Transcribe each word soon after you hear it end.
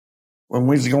when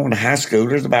we was going to high school,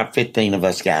 there's about 15 of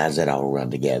us guys that all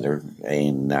run together.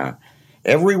 And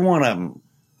every one of them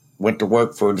went to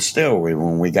work for a distillery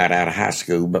when we got out of high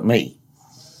school but me.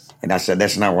 And I said,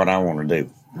 that's not what I want to do.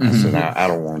 I said, I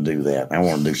don't want to do that. I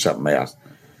want to do something else.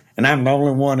 And I'm the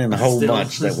only one in the whole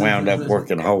bunch that wound up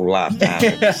working a whole lifetime at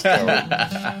the distillery.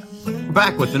 We're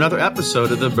back with another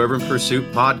episode of the Bourbon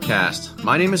Pursuit podcast.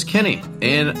 My name is Kenny,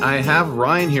 and I have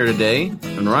Ryan here today.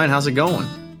 And Ryan, how's it going?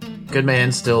 Good,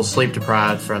 man. Still sleep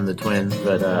deprived from the twins,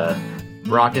 but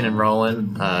rocking and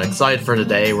rolling. Excited for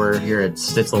today. We're here at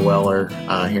Stitzel Weller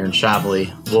here in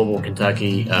Shively, Louisville,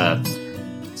 Kentucky.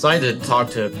 Excited to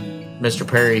talk to Mr.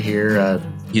 Perry here.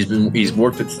 He's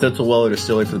worked at Stitzel Weller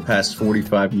Distillery for the past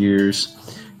 45 years.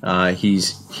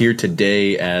 He's here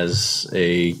today as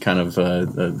a kind of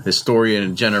a historian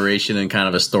and generation and kind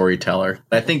of a storyteller.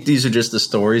 I think these are just the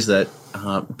stories that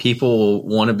people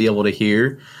want to be able to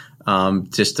hear,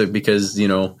 because, you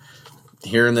know,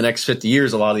 here in the next 50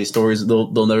 years, a lot of these stories,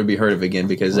 they'll never be heard of again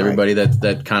because everybody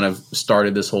that kind of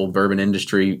started this whole bourbon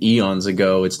industry eons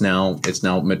ago, it's now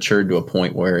matured to a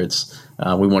point where it's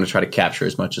we want to try to capture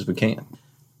as much as we can.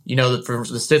 You know, from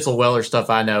the Stitzel Weller stuff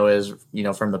I know is, you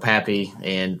know, from the Pappy,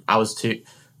 and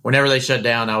whenever they shut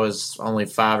down, I was only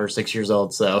 5 or 6 years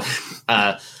old, so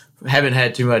haven't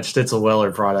had too much Stitzel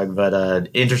Weller product, but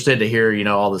interested to hear, you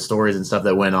know, all the stories and stuff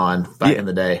that went on back in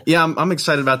the day. Yeah, I'm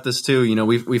excited about this too. You know,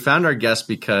 we found our guest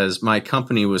because my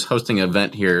company was hosting an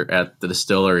event here at the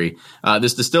distillery.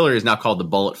 This distillery is now called the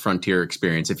Bulleit Frontier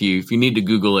Experience. If you need to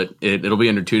Google it, it'll be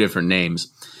under 2 different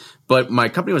names. But my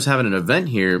company was having an event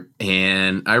here,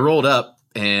 and I rolled up,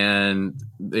 and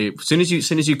as soon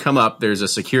as you come up, there's a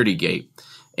security gate.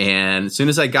 And as soon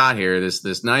as I got here,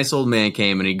 this nice old man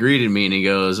came and he greeted me and he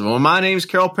goes, "Well, my name's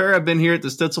Carol Perry. I've been here at the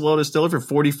Stitzel Weller Distillery for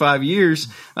 45 years.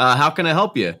 How can I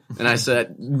help you?" And I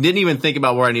said, didn't even think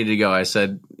about where I needed to go. I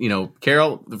said, you know,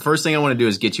 "Carol, the first thing I want to do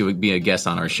is get you to be a guest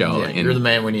on our show." Yeah, and you're the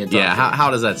man we need to talk to. Yeah,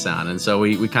 how does that sound? And so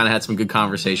we kind of had some good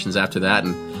conversations after that,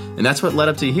 and that's what led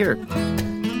up to here.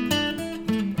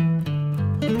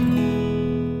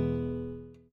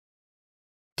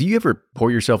 Do you ever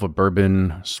pour yourself a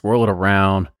bourbon, swirl it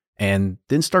around, and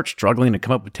then start struggling to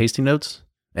come up with tasting notes?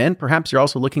 And perhaps you're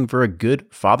also looking for a good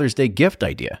Father's Day gift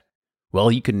idea.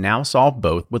 Well, you can now solve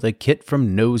both with a kit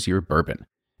from Nose Your Bourbon.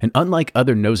 And unlike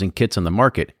other nosing kits on the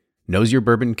market, Nose Your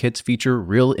Bourbon kits feature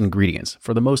real ingredients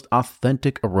for the most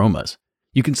authentic aromas.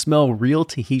 You can smell real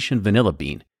Tahitian vanilla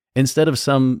bean instead of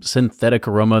some synthetic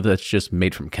aroma that's just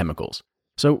made from chemicals.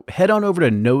 So head on over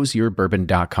to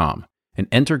noseyourbourbon.com. and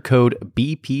enter code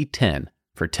BP10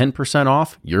 for 10%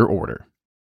 off your order.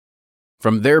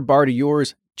 From their bar to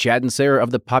yours, Chad and Sarah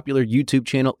of the popular YouTube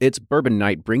channel It's Bourbon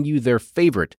Night bring you their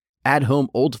favorite at-home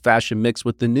old-fashioned mix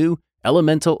with the new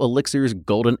Elemental Elixirs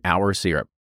Golden Hour Syrup.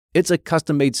 It's a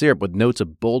custom-made syrup with notes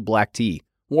of bold black tea,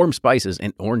 warm spices,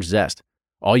 and orange zest.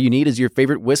 All you need is your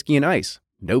favorite whiskey and ice.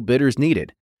 No bitters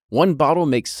needed. One bottle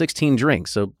makes 16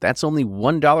 drinks, so that's only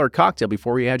 $1 a cocktail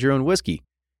before you add your own whiskey.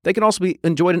 They can also be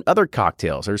enjoyed in other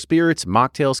cocktails or spirits,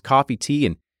 mocktails, coffee, tea,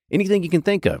 and anything you can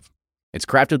think of. It's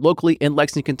crafted locally in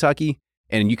Lexington, Kentucky,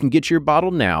 and you can get your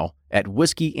bottle now at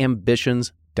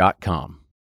whiskeyambitions.com.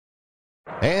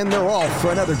 And they're off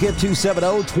for another Give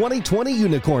 270 2020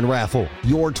 Unicorn Raffle.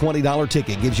 Your $20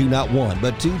 ticket gives you not one,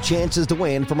 but 2 chances to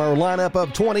win from our lineup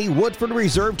of 20 Woodford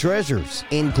Reserve treasures,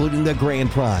 including the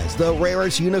grand prize, the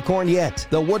rarest unicorn yet,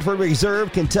 the Woodford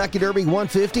Reserve Kentucky Derby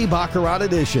 150 Baccarat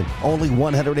Edition. Only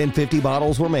 150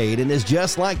 bottles were made and is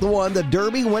just like the one the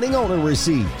Derby winning owner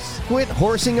receives. Quit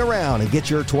horsing around and get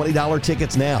your $20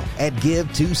 tickets now at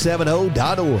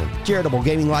give270.org. Charitable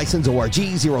Gaming License ORG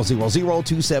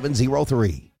 0002703.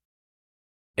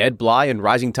 Ed Bly and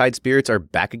Rising Tide Spirits are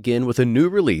back again with a new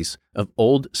release of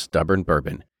Old Stubborn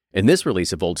Bourbon. And this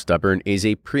release of Old Stubborn is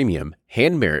a premium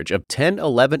hand marriage of 10,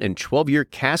 11, and 12-year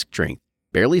cask strength,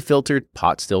 barely filtered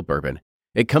pot still bourbon.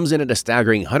 It comes in at a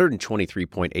staggering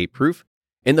 123.8 proof,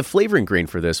 and the flavoring grain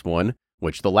for this one,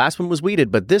 which the last one was wheated,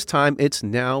 but this time it's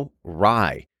now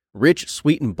rye. Rich,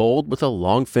 sweet, and bold with a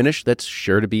long finish that's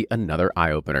sure to be another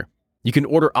eye-opener. You can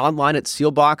order online at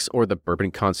Sealbox or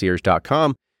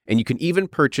thebourbonconcierge.com, and you can even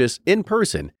purchase in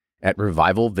person at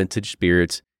Revival Vintage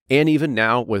Spirits, and even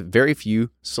now with very few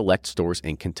select stores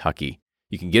in Kentucky.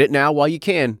 You can get it now while you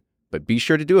can, but be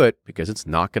sure to do it because it's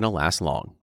not going to last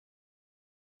long.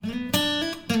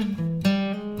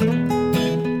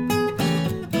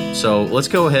 So let's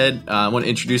go ahead. I want to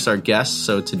introduce our guests.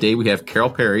 So today we have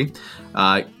Carol Perry.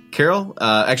 Carol,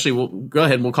 actually, we'll go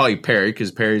ahead and we'll call you Perry because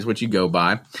Perry is what you go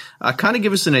by. Kind of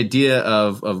give us an idea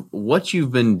of what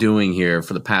you've been doing here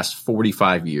for the past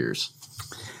 45 years.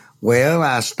 Well,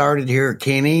 I started here at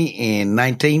Kenny in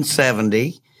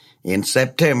 1970 in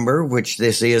September, which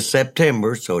this is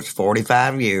September, so it's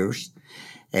 45 years.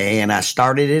 And I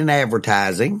started in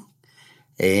advertising,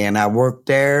 and I worked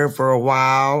there for a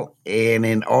while. And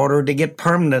in order to get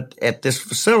permanent at this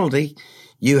facility,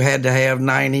 you had to have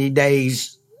 90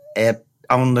 days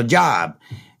on the job,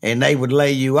 and they would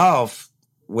lay you off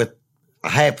with a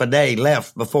half a day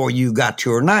left before you got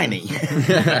your 90.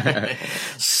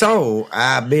 So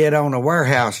I bid on a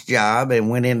warehouse job and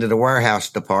went into the warehouse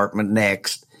department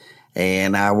next,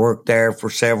 and I worked there for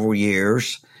several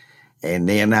years. And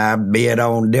then I bid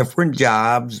on different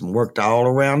jobs and worked all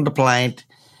around the plant.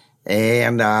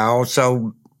 And I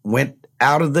also went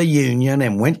out of the union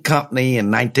and went company in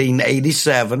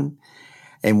 1987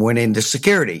 and went into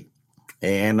security.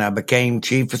 And I became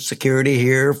chief of security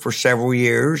here for several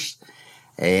years.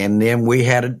 And then we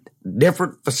had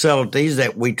different facilities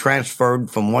that we transferred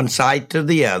from one site to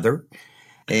the other.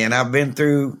 And I've been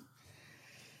through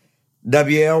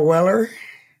W.L. Weller,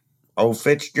 O.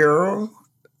 Fitzgerald,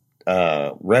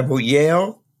 Rebel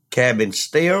Yell, Cabin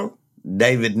Steel,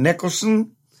 David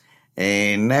Nicholson,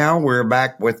 and now we're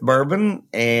back with Bourbon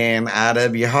and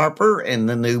I.W. Harper and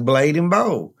the new Blade and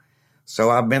Bow. So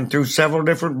I've been through several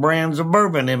different brands of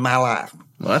bourbon in my life.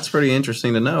 Well, that's pretty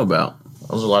interesting to know about.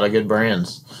 Those are a lot of good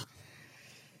brands.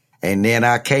 And then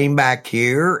I came back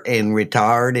here and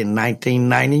retired in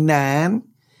 1999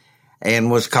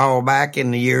 and was called back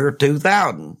in the year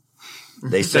 2000.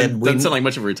 They said doesn't sound like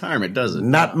much of a retirement, does it?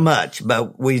 Not much,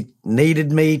 but we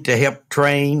needed me to help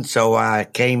train, so I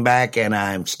came back and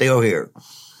I'm still here.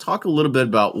 Talk a little bit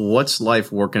about what's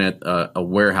life working at a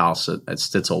warehouse at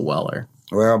Stitzel Weller.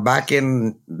 Well, back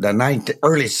in the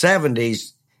early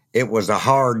 70s, it was a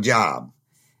hard job.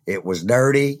 It was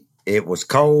dirty, it was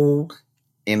cold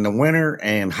in the winter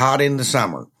and hot in the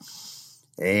summer.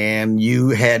 And you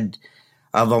had,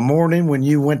 of a morning when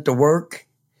you went to work,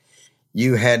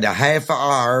 you had a half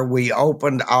hour. We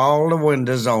opened all the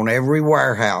windows on every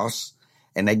warehouse,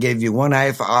 and they gave you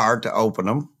 1/2 hour to open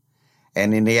them.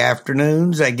 And in the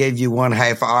afternoons, they gave you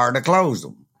 1/2 hour to close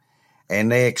them. And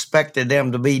they expected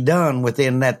them to be done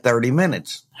within that 30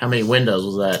 minutes. How many windows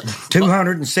was that?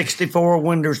 264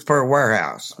 windows per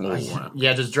warehouse. Oh, wow.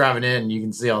 Yeah, just driving in, you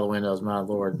can see all the windows, my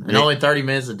Lord. And only 30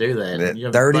 minutes to do that. You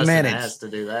have 30 minutes to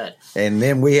do that. And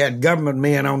then we had government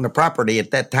men on the property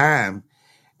at that time,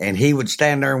 and he would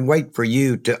stand there and wait for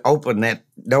you to open that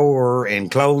door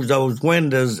and close those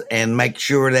windows and make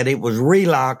sure that it was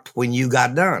relocked when you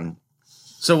got done.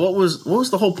 So what was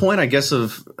the whole point, I guess,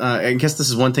 of I guess this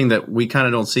is one thing that we kind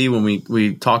of don't see when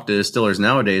we talk to distillers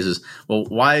nowadays is, well,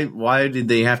 why did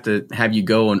they have to have you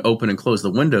go and open and close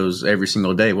the windows every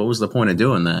single day? What was the point of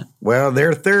doing that? Well,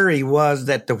 their theory was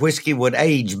that the whiskey would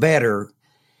age better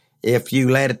if you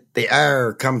let the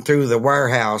air come through the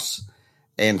warehouse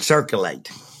and circulate.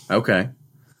 Okay.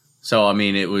 So, I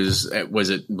mean, was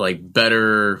it like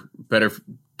better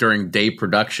during day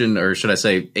production, or should I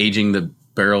say aging the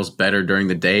barrels better during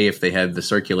the day if they had the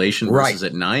circulation versus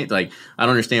at night? Like, I don't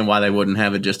understand why they wouldn't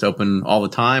have it just open all the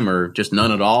time or just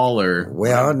none at all. Or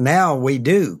well, now we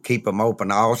do keep them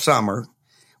open all summer.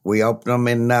 We open them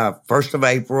in 1st of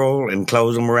April and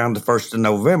close them around the 1st of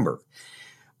November.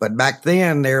 But back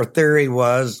then, their theory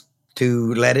was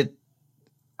to let it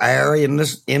air in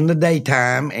the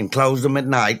daytime and close them at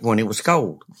night when it was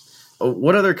cold.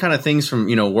 What other kind of things from,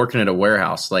 working at a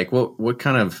warehouse? Like what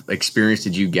kind of experience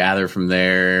did you gather from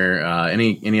there?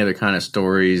 Any other kind of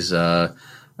stories of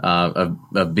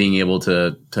being able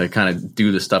to kind of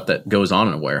do the stuff that goes on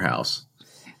in a warehouse?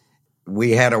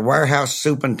 We had a warehouse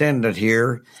superintendent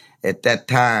here at that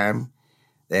time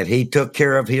that he took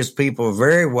care of his people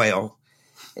very well.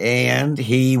 And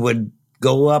he would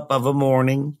go up of a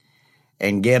morning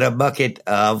and get a bucket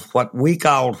of what we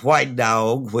called White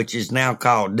Dog, which is now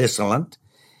called Dissolent.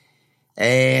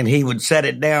 And he would set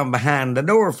it down behind the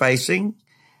door facing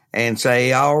and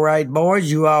say, "All right,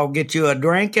 boys, you all get you a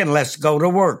drink and let's go to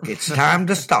work. It's time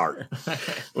to start."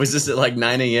 Was this at like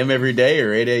 9 a.m. every day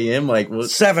or 8 a.m.? Like what?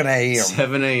 7 a.m.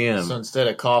 7 a.m. So instead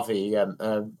of coffee, you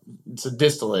got it's a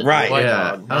distillate. Right, White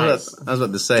Yeah. Dog. Nice. I was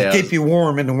about to say. To keep you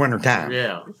warm in the wintertime.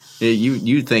 Yeah.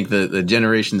 You'd think that the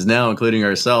generations now, including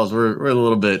ourselves, we're a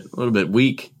little bit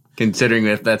weak, considering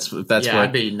if that's Yeah, what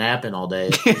I'd be napping all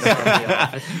day.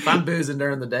 If I'm boozing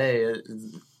during the day,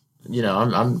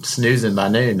 I'm snoozing by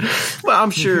noon. Well,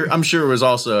 I'm sure it was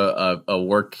also a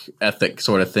work ethic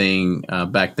sort of thing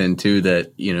back then too.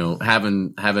 That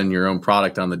having your own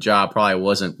product on the job probably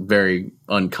wasn't very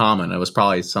uncommon. It was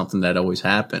probably something that always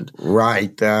happened.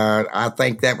 Right. I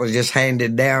think that was just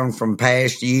handed down from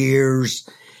past years.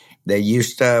 They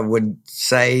would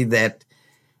say that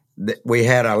we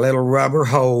had a little rubber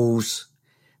hose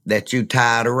that you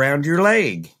tied around your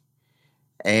leg.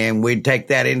 And we'd take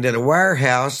that into the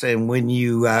warehouse, and when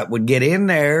you would get in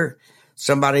there,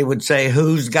 somebody would say,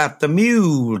 "Who's got the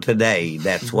mule today?"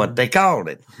 That's what they called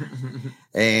it.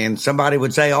 And somebody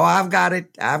would say, "Oh, I've got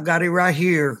it. I've got it right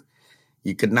here."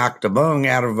 You could knock the bung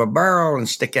out of a barrel and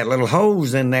stick that little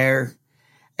hose in there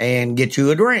and get you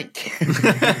a drink.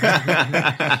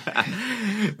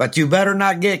 But you better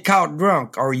not get caught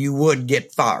drunk or you would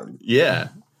get fired. Yeah.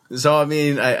 So, I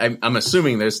mean, I'm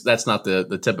assuming that's not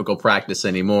the typical practice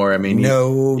anymore. I mean,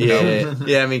 No.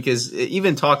 I mean, because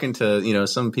even talking to,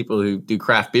 some people who do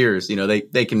craft beers,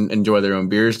 they can enjoy their own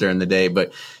beers during the day,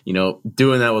 but,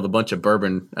 doing that with a bunch of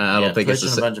bourbon, I don't think it's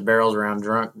pushing a bunch of barrels around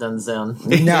drunk doesn't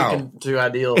sound too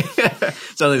ideal.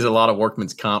 Sounds like there's a lot of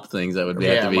workman's comp things that would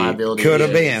have to be. Liability. Could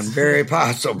have been. Very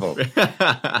possible.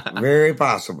 Very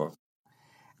possible.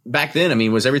 Back then, I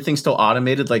mean, was everything still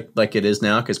automated like it is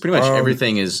now? Because pretty much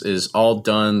everything is all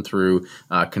done through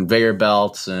conveyor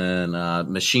belts and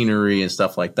machinery and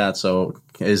stuff like that. So,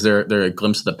 is there a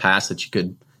glimpse of the past that you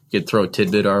could throw a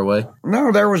tidbit our way?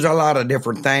 No, there was a lot of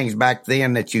different things back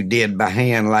then that you did by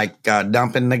hand, like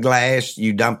dumping the glass.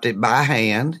 You dumped it by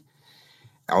hand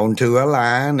onto a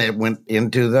line. It went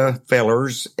into the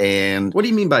fillers. And what do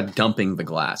you mean by dumping the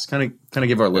glass? Kind of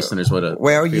give our listeners what a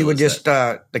you would just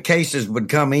the cases would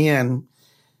come in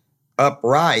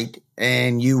upright,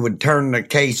 and you would turn the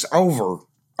case over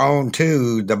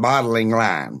onto the bottling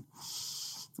line.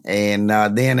 And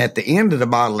then at the end of the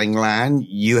bottling line,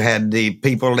 you had the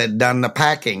people that done the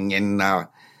packing and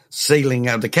sealing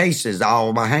of the cases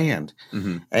all by hand.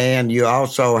 Mm-hmm. And you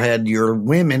also had your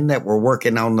women that were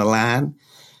working on the line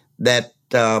that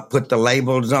put the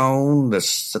labels on, the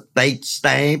state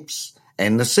stamps,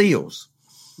 and the seals.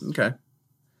 Okay.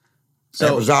 So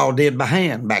that was all did by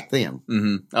hand back then.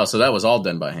 Mm-hmm. Oh, so that was all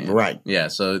done by hand. Right. Yeah,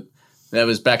 so that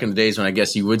was back in the days when I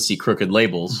guess you would see crooked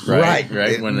labels, right?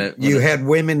 Right. You had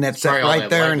women that sat right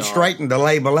there and straightened the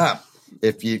label up.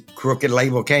 If your crooked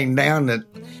label came down, that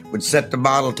would set the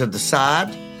bottle to the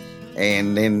side,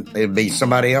 and then it'd be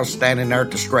somebody else standing there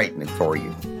to straighten it for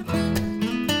you.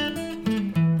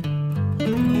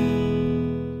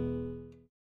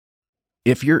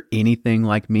 If you're anything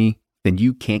like me, then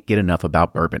you can't get enough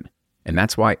about bourbon. And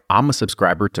that's why I'm a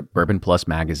subscriber to Bourbon Plus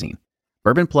magazine.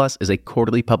 Bourbon Plus is a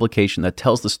quarterly publication that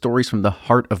tells the stories from the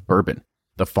heart of bourbon,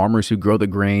 the farmers who grow the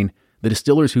grain, the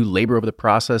distillers who labor over the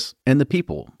process, and the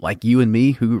people like you and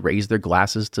me who raise their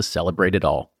glasses to celebrate it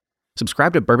all.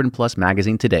 Subscribe to Bourbon Plus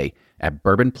magazine today at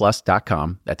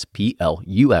bourbonplus.com, that's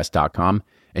PLUS.com,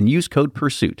 and use code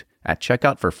PURSUIT at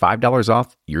checkout for $5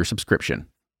 off your subscription.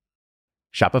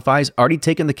 Shopify's already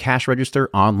taken the cash register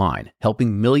online,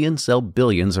 helping millions sell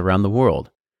billions around the world.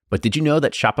 But did you know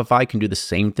that Shopify can do the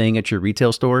same thing at your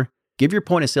retail store? Give your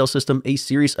point-of-sale system a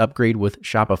serious upgrade with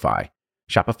Shopify.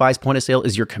 Shopify's point-of-sale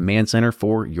is your command center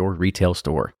for your retail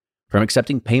store. From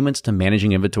accepting payments to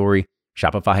managing inventory,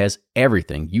 Shopify has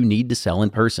everything you need to sell in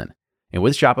person. And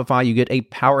with Shopify, you get a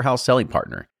powerhouse selling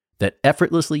partner that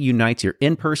effortlessly unites your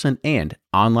in-person and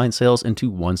online sales into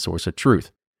one source of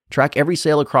truth. Track every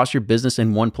sale across your business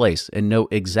in one place and know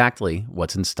exactly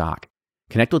what's in stock.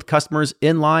 Connect with customers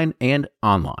in line and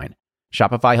online.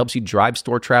 Shopify helps you drive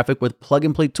store traffic with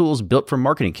plug-and-play tools built for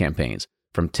marketing campaigns,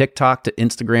 from TikTok to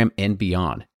Instagram and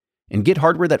beyond. And get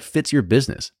hardware that fits your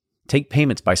business. Take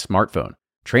payments by smartphone.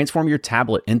 Transform your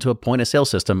tablet into a point-of-sale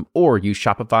system, or use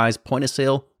Shopify's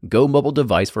point-of-sale Go mobile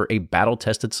device for a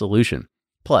battle-tested solution.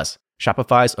 Plus,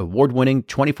 Shopify's award-winning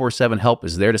 24/7 help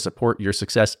is there to support your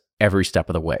success every step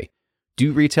of the way.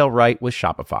 Do retail right with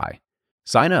Shopify.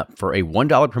 Sign up for a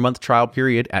 $1 per month trial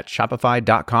period at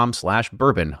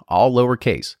shopify.com/bourbon, all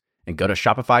lowercase, and go to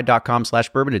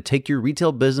shopify.com/bourbon to take your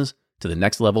retail business to the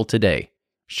next level today.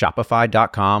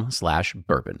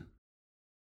 Shopify.com/bourbon.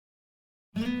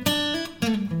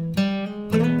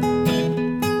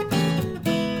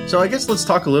 So I guess let's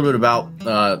talk a little bit about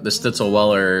the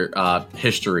Stitzel-Weller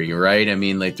history, right? I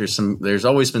mean, like there's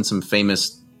always been some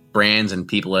famous brands and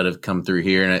people that have come through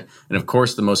here, and of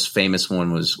course the most famous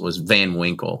one was Van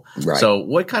Winkle. Right. So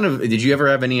what did you ever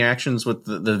have any actions with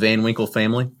the Van Winkle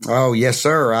family? Oh yes,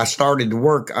 sir. I started to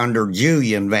work under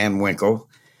Julian Van Winkle.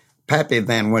 Pappy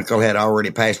Van Winkle had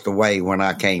already passed away when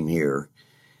I came here,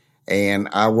 and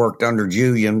I worked under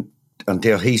Julian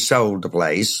until he sold the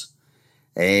place.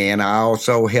 And I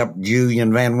also helped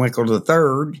Julian Van Winkle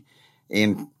III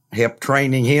in help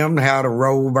training him how to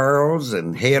roll barrels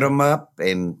and head them up.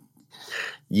 And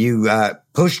you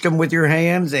pushed them with your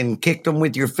hands and kicked them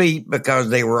with your feet because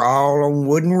they were all on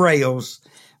wooden rails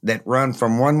that run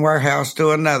from one warehouse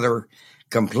to another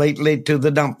completely to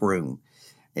the dump room.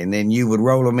 and then you would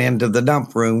roll them into the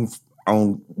dump room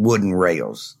on wooden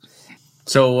rails.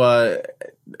 So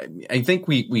I think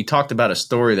we talked about a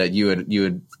story that you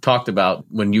had talked about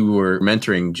when you were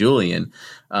mentoring Julian,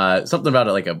 something about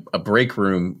it, like a break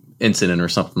room incident or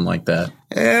something like that.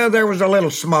 Yeah, there was a little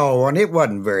small one. It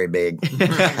wasn't very big.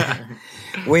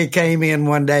 We came in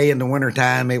one day in the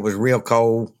wintertime. It was real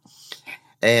cold,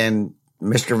 and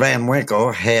Mr. Van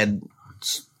Winkle had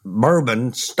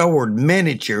bourbon stored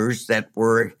miniatures that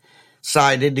were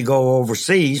cited to go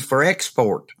overseas for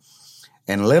export.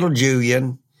 And little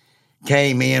Julian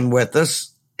came in with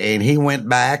us, and he went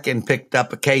back and picked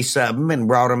up a case of them and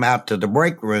brought them out to the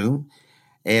break room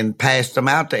and passed them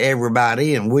out to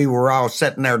everybody, and we were all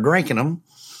sitting there drinking them.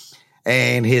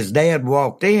 And his dad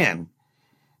walked in,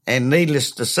 and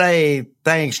needless to say,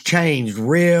 things changed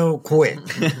real quick.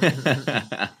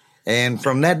 And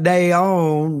from that day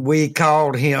on, we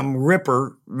called him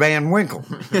Ripper Van Winkle.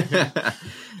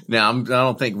 Now, I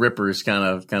don't think Ripper's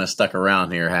kind of stuck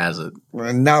around here, has it?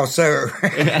 No, sir.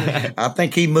 I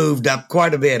think he moved up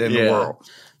quite a bit in the world.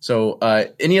 So,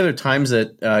 any other times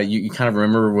that you kind of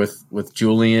remember with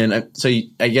Julian? So,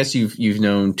 I guess you've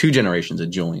known two generations of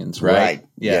Julians, right? Right.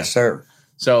 Yeah. Yes, sir.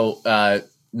 So,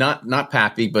 not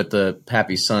Pappy, but the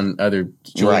Pappy's son, other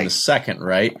Julian the second,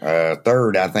 right?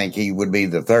 Third, I think he would be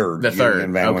the third. The third.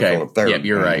 Julian Van Winkle, Okay. third. Yep,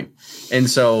 you're right. And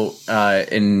so,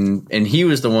 and he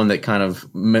was the one that kind of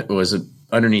was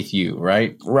underneath you,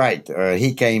 right? Right.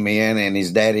 He came in, and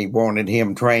his daddy wanted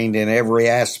him trained in every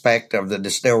aspect of the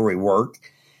distillery work,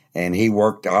 and he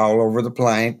worked all over the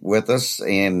plant with us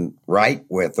and right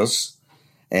with us.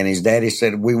 And his daddy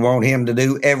said, "We want him to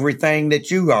do everything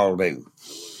that you all do."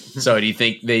 So do you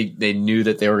think they knew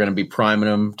that they were going to be priming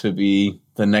him to be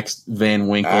the next Van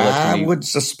Winkle? I would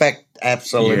suspect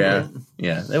absolutely.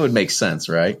 Yeah, that would make sense,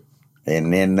 right?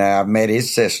 And then I met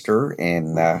his sister,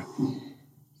 and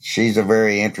she's a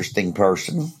very interesting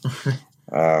person,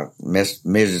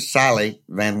 Mrs. Sally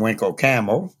Van Winkle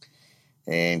Campbell.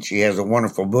 And she has a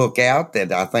wonderful book out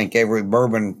that I think every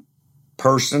bourbon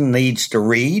person needs to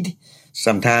read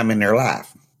sometime in their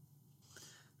life.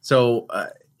 So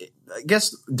I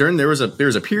guess there was a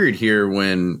period here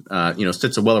when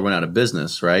Stitzel Weller went out of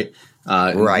business, right?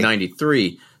 Right. In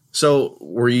 93. So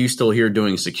were you still here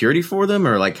doing security for them,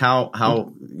 or like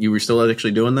how you were still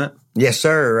actually doing that? Yes,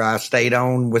 sir. I stayed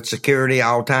on with security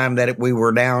all the time that we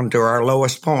were down to our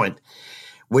lowest point.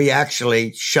 We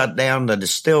actually shut down the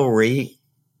distillery.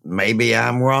 Maybe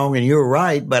I'm wrong and you're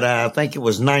right, but I think it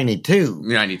was 92.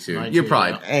 92. You're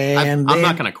probably. And I'm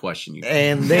not going to question you.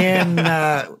 And then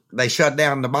they shut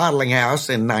down the bottling house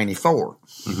in 94.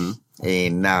 Mm-hmm.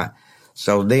 And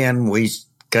so then we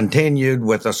continued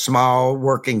with a small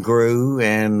working crew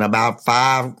and about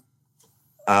 5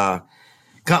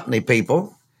 company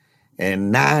people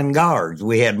and 9 guards.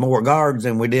 We had more guards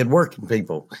than we did working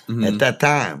people at that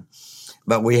time.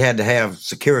 But we had to have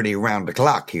security around the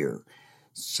clock here.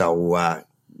 So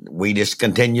we just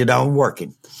continued on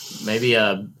working. Maybe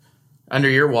under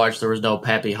your watch there was no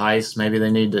Pappy heist. Maybe they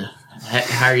need to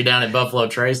hire you down at Buffalo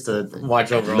Trace to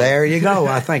watch over all. There you go.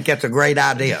 I think that's a great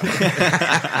idea.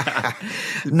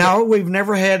 No, we've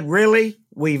never had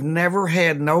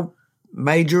no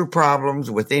major problems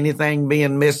with anything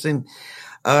being missing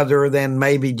other than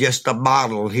maybe just a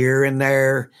bottle here and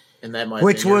there. And that might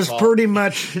which was pretty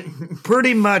much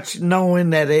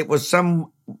knowing that it was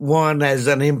someone as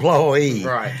an employee.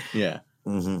 Right. Yeah.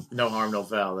 Mm-hmm. No harm, no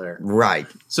foul there. Right.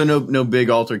 So no big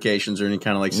altercations or any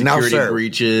kind of like security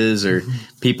breaches or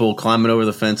people climbing over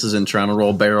the fences and trying to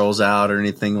roll barrels out or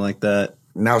anything like that?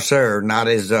 No, sir. Not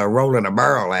as rolling a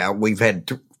barrel out. We've had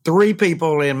 3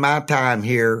 people in my time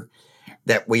here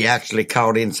that we actually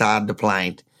caught inside the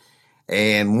plant.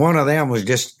 And one of them was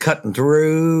just cutting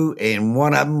through, and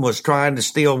one of them was trying to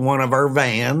steal one of our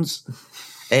vans.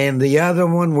 And the other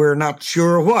one, we're not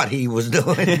sure what he was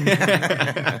doing.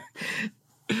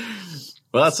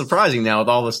 Well, that's surprising now with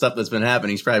all the stuff that's been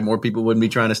happening. Probably more people wouldn't be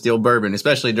trying to steal bourbon,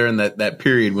 especially during that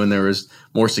period when there was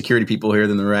more security people here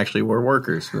than there actually were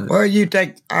workers. But. Well, you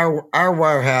take our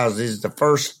warehouses, the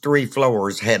first 3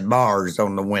 floors had bars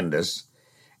on the windows.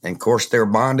 And, of course, they're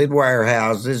bonded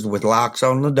warehouses with locks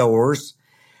on the doors.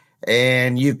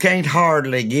 And you can't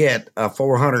hardly get a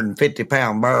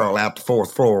 450-pound barrel out the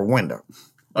 4th floor window.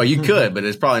 Oh, you could, but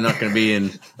it's probably not going to be in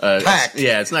packed.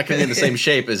 Yeah, it's not going to be in the same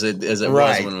shape as it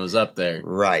was when it was up there.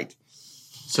 Right.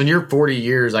 So in your 40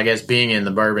 years, I guess, being in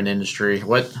the bourbon industry,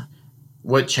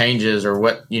 what changes or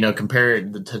what,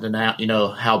 compared to the now,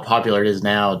 how popular it is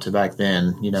now to back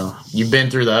then? You've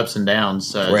been through the ups and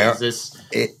downs. Is this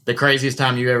the craziest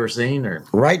time you've ever seen? Or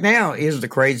right now is the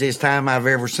craziest time I've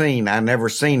ever seen. I never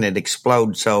seen it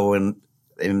explode so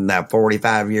in the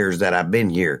 45 years that I've been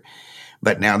here.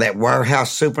 But now that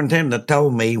warehouse superintendent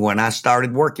told me when I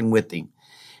started working with him,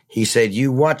 he said,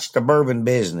 you watch the bourbon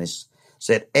business,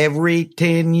 said every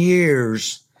 10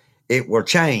 years it will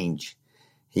change.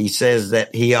 He says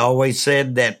that he always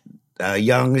said that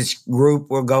youngest group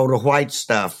will go to white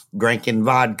stuff, drinking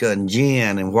vodka and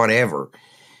gin and whatever.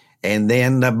 And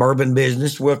then the bourbon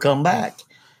business will come back.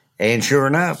 And sure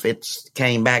enough, it's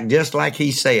came back just like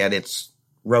he said. It's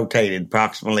rotated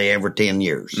approximately every 10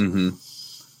 years. Mm-hmm.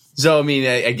 So, I mean,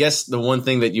 I guess the one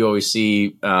thing that you always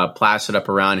see plastered up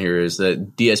around here is the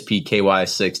DSP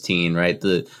KY16, right?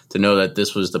 To know that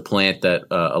this was the plant that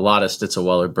a lot of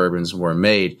Stitzel-Weller bourbons were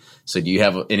made. So do you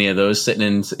have any of those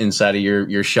sitting inside of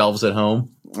your shelves at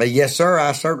home? Yes, sir,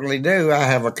 I certainly do. I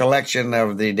have a collection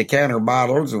of the decanter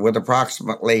bottles with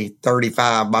approximately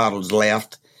 35 bottles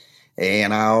left.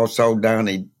 And I also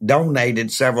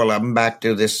donated several of them back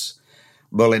to this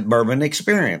Bulleit Bourbon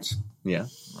Experience. Yeah.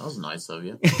 That was nice of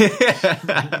you.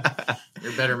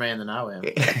 You're a better man than I am.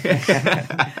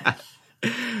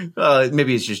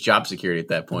 Maybe it's just job security at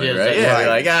that point, Yeah,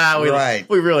 right? right. You're like,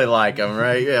 we really like them,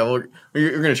 right? Yeah, well,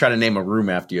 you're going to try to name a room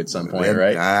after you at some point,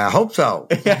 right? I hope so.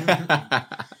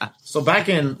 So back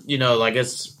in, I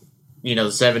guess, the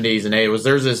 70s and 80s,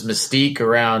 there's this mystique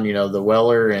around, the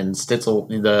Weller and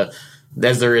Stitzel,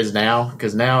 as there is now,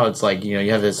 because now it's like,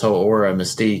 you have this whole aura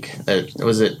mystique.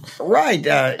 Was it right?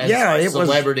 It was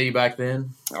celebrity back then.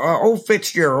 Old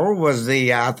Fitzgerald was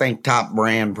the, I think, top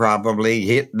brand probably.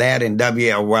 Hit that and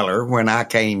W.L. Weller. When I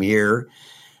came here,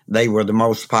 they were the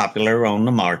most popular on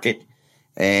the market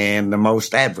and the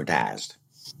most advertised.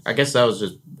 I guess that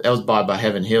was bought by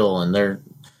Heaven Hill, and they're.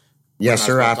 Yes,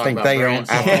 sir. I think they own.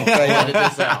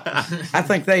 I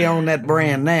think they own that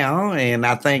brand now, and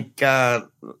I think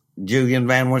Julian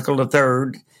Van Winkle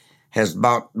III has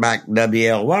bought back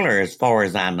W.L. Weller, as far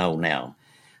as I know now.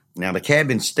 Now, the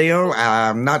Cabin Still,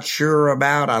 I'm not sure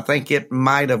about. I think it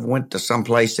might have went to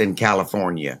someplace in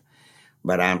California,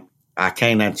 but I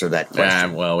can't answer that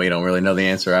question. Well, we don't really know the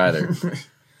answer either.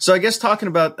 So I guess talking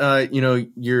about,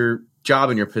 your job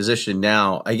and your position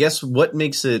now, I guess what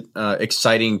makes it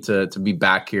exciting to be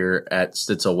back here at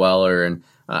Stitzel-Weller and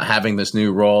having this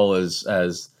new role as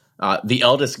the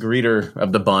eldest greeter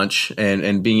of the bunch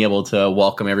and being able to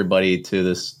welcome everybody to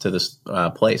this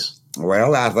place?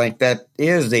 Well, I think that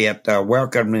is it,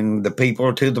 welcoming the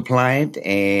people to the plant,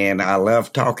 and I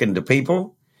love talking to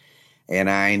people, and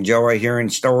I enjoy hearing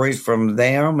stories from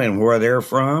them and where they're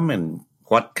from and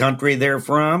what country they're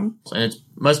from. And it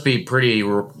must be pretty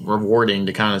rewarding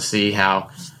to kind of see how,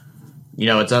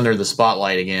 it's under the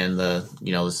spotlight again,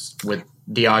 with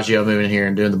Diageo moving here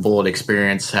and doing the Bulleit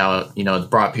Experience, how, it's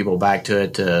brought people back to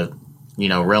it to,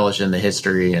 relish in the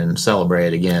history and celebrate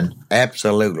it again.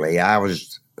 Absolutely. I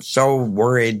was so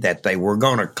worried that they were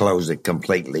going to close it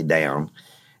completely down,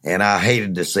 and I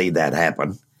hated to see that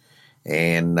happen.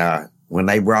 And when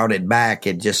they brought it back,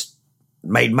 it just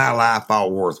made my life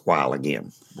all worthwhile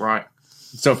again. Right.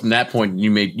 So from that point, you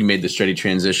made the steady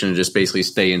transition and just basically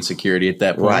stay in security at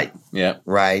that point? Right. Yeah.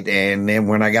 Right. And then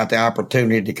when I got the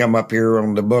opportunity to come up here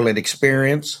on the Bulleit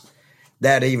Experience,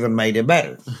 that even made it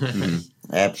better.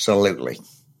 Absolutely.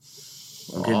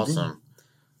 Awesome.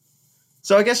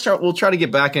 So I guess we'll try to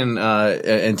get back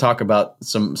and talk about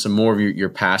some more of your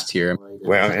past here.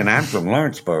 Well, and I'm from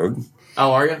Lawrenceburg.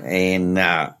 Oh, are you? And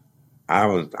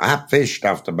I fished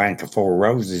off the bank of Four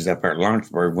Roses up there at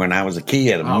Lawrenceburg when I was a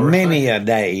kid, many a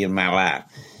day in my life.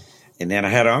 And then I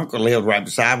had an uncle lived right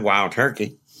beside Wild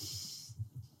Turkey.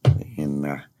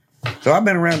 And so I've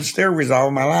been around distilleries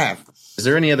all my life. Is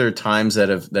there any other times that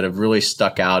have really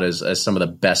stuck out as some of the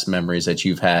best memories that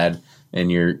you've had in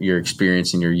your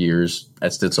experience in your years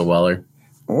at Stitzel-Weller?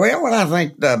 Well, I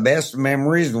think the best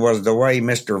memories was the way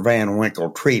Mr. Van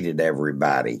Winkle treated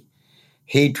everybody.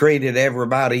 He treated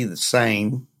everybody the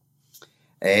same,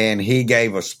 and he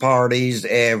gave us parties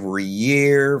every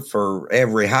year for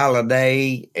every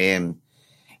holiday, and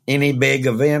any big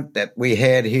event that we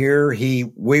had here,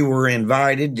 we were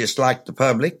invited just like the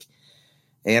public.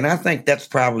 And I think that's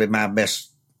probably my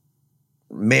best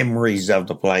memories of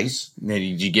the place.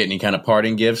 Did you get any kind of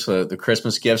parting gifts, the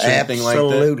Christmas gifts or anything like that?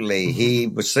 Absolutely. He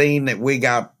was seeing that we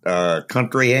got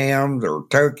country hams or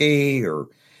turkey or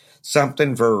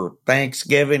something for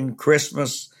Thanksgiving,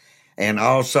 Christmas, and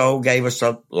also gave us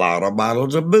a lot of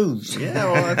bottles of booze.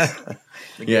 Yeah, well, that's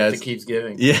it keeps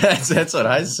giving. Yeah, that's what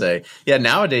I say. Yeah,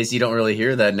 nowadays you don't really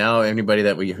hear that. Now anybody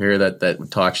that we hear that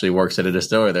actually works at a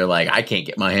distillery, they're like, I can't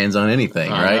get my hands on anything,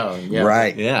 right? Yeah.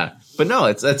 Right. Yeah. But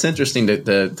no, that's interesting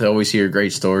to always hear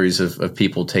great stories of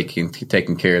people taking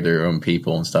care of their own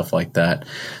people and stuff like that.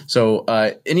 So,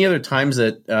 any other times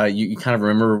that you kind of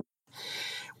remember?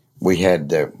 We had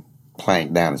the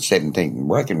plant down at 17th and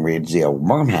Breckenridge, the old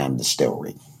Bernheim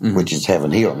distillery, which is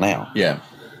Heaven Hill now. Yeah.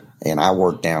 And I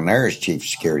worked down there as chief of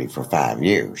security for 5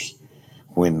 years.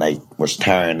 When they was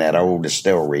tearing that old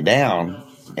distillery down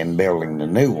and building the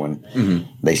new one,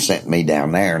 they sent me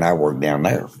down there, and I worked down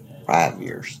there 5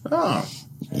 years. Oh.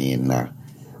 And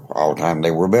all the time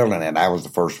they were building it, I was the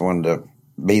first one to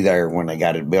be there when they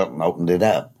got it built and opened it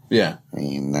up. Yeah.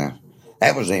 And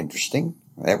that was interesting.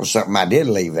 That was something I did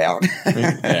leave out.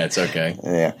 Yeah, it's okay.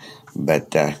 Yeah.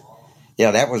 But,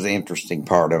 that was the interesting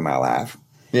part of my life.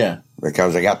 Yeah.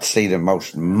 Because I got to see the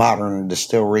most modern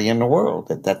distillery in the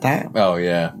world at that time. Oh,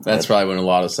 yeah. That's probably when a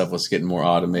lot of stuff was getting more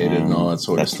automated and all that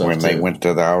sort of stuff. That's when they went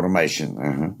to the automation.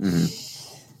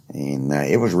 And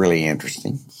it was really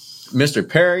interesting. Mr.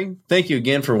 Perry, thank you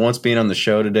again for once being on the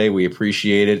show today. We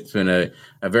appreciate it. It's been a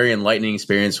very enlightening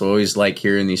experience. We always like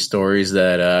hearing these stories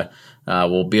that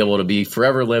will be able to be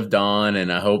forever lived on,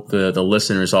 and I hope the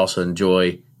listeners also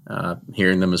enjoy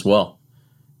hearing them as well.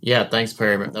 Yeah, thanks,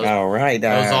 Perry. All right.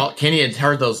 Kenny had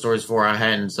heard those stories before I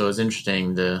hadn't, so it was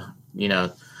interesting to,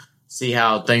 see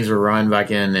how things were run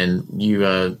back in, and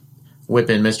you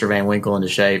whipping Mr. Van Winkle into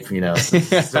shape,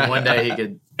 so one day he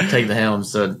could take the helm.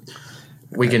 So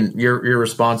you're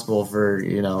responsible for,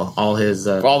 all his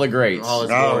all the greats, all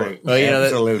his glory. Well,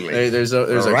 absolutely. There's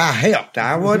I helped.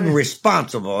 I wasn't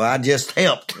responsible. I just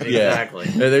helped. Exactly.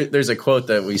 There's a quote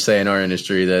that we say in our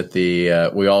industry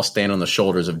that we all stand on the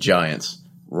shoulders of giants.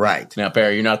 Right. Now,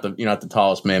 Perry, you're not the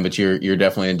tallest man, but you're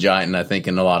definitely a giant, and I think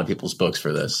in a lot of people's books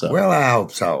for this. So. Well, I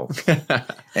hope so.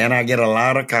 And I get a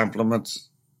lot of compliments,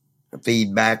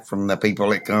 feedback from the people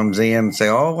that comes in and say,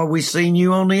 "Oh, well, we seen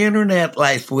you on the internet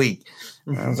last week."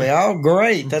 I say, "Oh,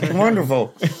 great, that's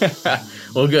wonderful."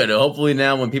 Well, good. Hopefully,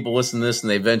 now when people listen to this and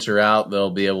they venture out,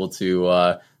 they'll be able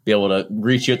to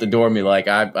reach you at the door and be like,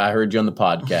 "I heard you on the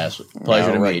podcast.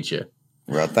 Pleasure to meet you."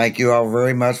 Well, thank you all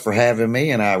very much for having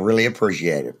me, and I really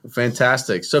appreciate it.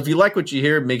 Fantastic. So if you like what you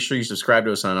hear, make sure you subscribe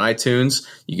to us on iTunes.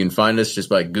 You can find us just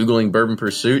by Googling Bourbon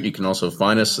Pursuit. You can also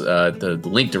find us the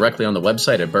link directly on the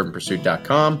website at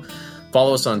bourbonpursuit.com.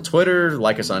 Follow us on Twitter,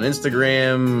 like us on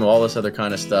Instagram, all this other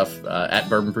kind of stuff at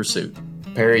Bourbon Pursuit.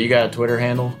 Perry, you got a Twitter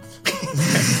handle?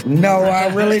 No,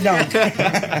 I really don't.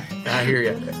 I hear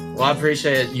you. Well, I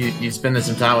appreciate you spending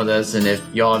some time with us, and if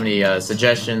y'all have any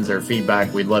suggestions or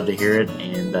feedback, we'd love to hear it,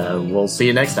 and we'll see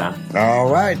you next time.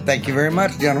 All right. Thank you very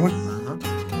much, gentlemen.